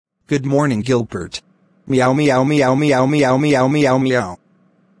Good morning, Gilbert. Meow meow meow meow meow meow meow meow.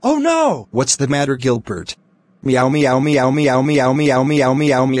 Oh no! What's the matter, Gilbert? Meow meow meow meow meow meow meow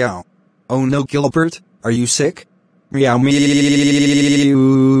meow meow. Oh no, Gilbert, are you sick? Meow meow.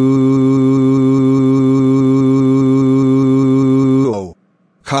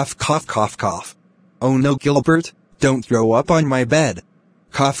 Cough cough cough cough. Oh no, Gilbert, don't throw up on my bed.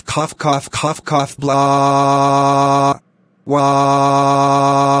 Cough cough cough cough cough blah.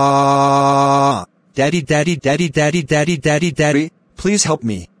 Wah. Daddy daddy daddy daddy daddy daddy daddy, please help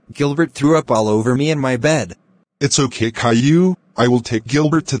me. Gilbert threw up all over me and my bed. It's okay, Caillou. I will take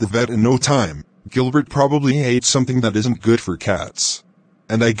Gilbert to the vet in no time. Gilbert probably ate something that isn't good for cats.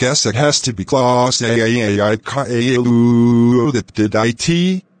 And I guess it has to be Class Caillou that did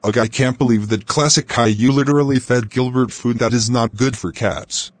it. Ugh, I can't believe that classic Caillou literally fed Gilbert food that is not good for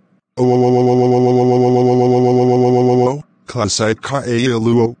cats. Classic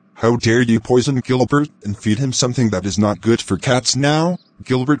Caillou, how dare you poison Gilbert and feed him something that is not good for cats now?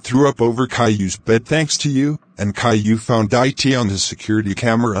 Gilbert threw up over Caillou's bed thanks to you, and Caillou found it on his security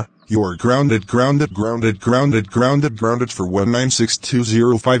camera. You are grounded for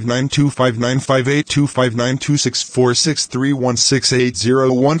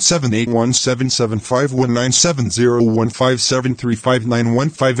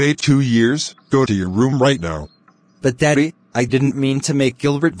years. Go to your room right now. But Daddy, I didn't mean to make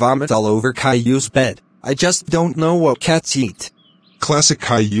Gilbert vomit all over Caillou's bed. I just don't know what cats eat. Classic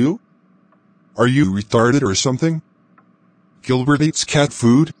Caillou? Are you retarded or something? Gilbert eats cat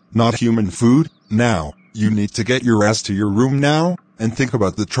food, not human food. Now, you need to get your ass to your room now, and think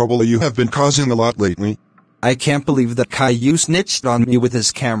about the trouble you have been causing a lot lately. I can't believe that Caillou snitched on me with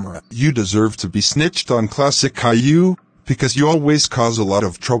his camera. You deserve to be snitched on, Classic Caillou, because you always cause a lot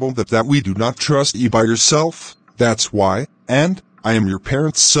of trouble that we do not trust you by yourself. That's why, and I am your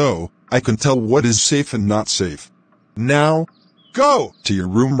parent, so I can tell what is safe and not safe. Now, go to your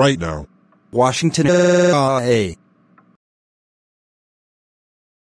room right now. Washington, A.